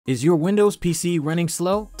Is your Windows PC running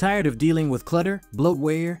slow? Tired of dealing with clutter,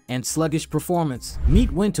 bloatware, and sluggish performance? Meet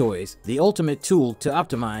WinToys, the ultimate tool to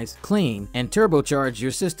optimize, clean, and turbocharge your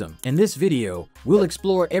system. In this video, we'll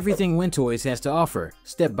explore everything WinToys has to offer,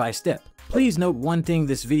 step by step. Please note one thing: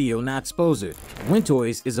 this video not sponsored.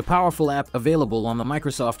 WinToys is a powerful app available on the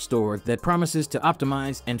Microsoft Store that promises to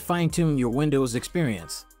optimize and fine-tune your Windows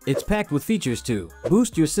experience. It's packed with features to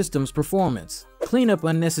boost your system's performance, clean up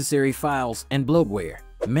unnecessary files and bloatware,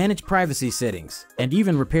 manage privacy settings, and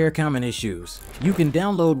even repair common issues. You can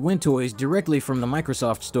download WinToys directly from the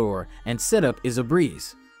Microsoft Store, and setup is a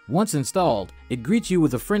breeze. Once installed, it greets you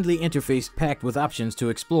with a friendly interface packed with options to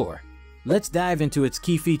explore. Let's dive into its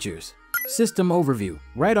key features. System overview.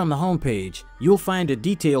 Right on the home page, you'll find a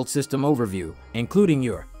detailed system overview, including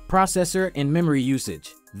your processor and memory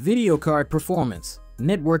usage, video card performance,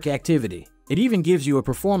 network activity. It even gives you a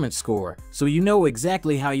performance score, so you know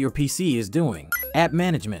exactly how your PC is doing. App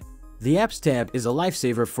management. The Apps tab is a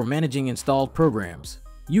lifesaver for managing installed programs.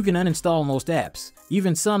 You can uninstall most apps,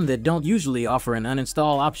 even some that don't usually offer an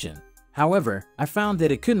uninstall option. However, I found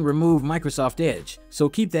that it couldn't remove Microsoft Edge, so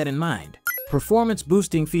keep that in mind. Performance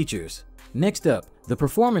boosting features. Next up, the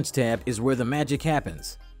Performance tab is where the magic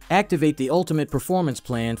happens. Activate the ultimate performance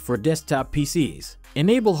plan for desktop PCs.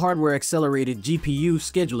 Enable hardware-accelerated GPU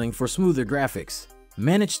scheduling for smoother graphics.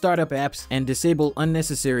 Manage startup apps and disable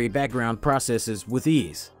unnecessary background processes with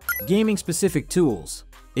ease. Gaming-specific tools.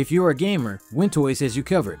 If you're a gamer, WinToys has you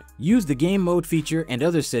covered. Use the game mode feature and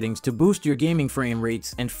other settings to boost your gaming frame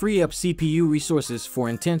rates and free up CPU resources for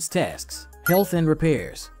intense tasks. Health and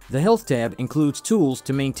repairs. The Health tab includes tools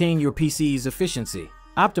to maintain your PC's efficiency.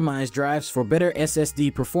 Optimize drives for better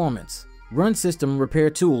SSD performance. Run system repair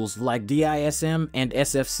tools like DISM and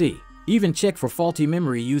SFC. Even check for faulty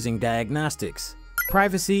memory using diagnostics.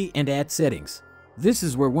 Privacy and ad settings. This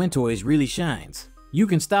is where WinToys really shines. You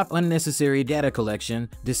can stop unnecessary data collection,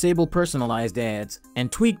 disable personalized ads,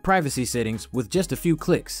 and tweak privacy settings with just a few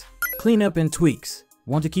clicks. Cleanup and tweaks.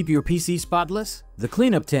 Want to keep your PC spotless? The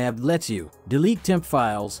Cleanup tab lets you delete temp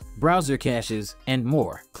files, browser caches, and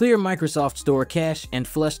more. Clear Microsoft Store cache and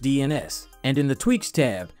flush DNS. And in the Tweaks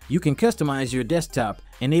tab, you can customize your desktop,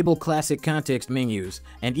 enable classic context menus,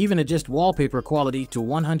 and even adjust wallpaper quality to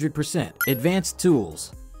 100%. Advanced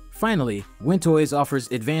tools. Finally, WinToys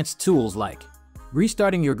offers advanced tools like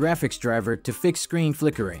restarting your graphics driver to fix screen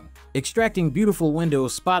flickering, extracting beautiful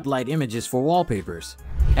Windows Spotlight images for wallpapers.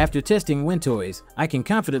 After testing WinToys, I can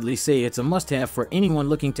confidently say it's a must-have for anyone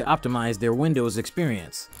looking to optimize their Windows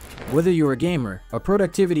experience. Whether you're a gamer, a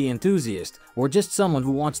productivity enthusiast, or just someone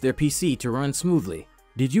who wants their PC to run smoothly.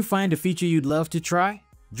 Did you find a feature you'd love to try?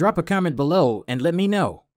 Drop a comment below and let me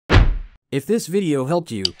know. If this video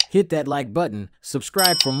helped you, hit that like button,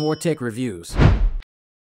 subscribe for more tech reviews.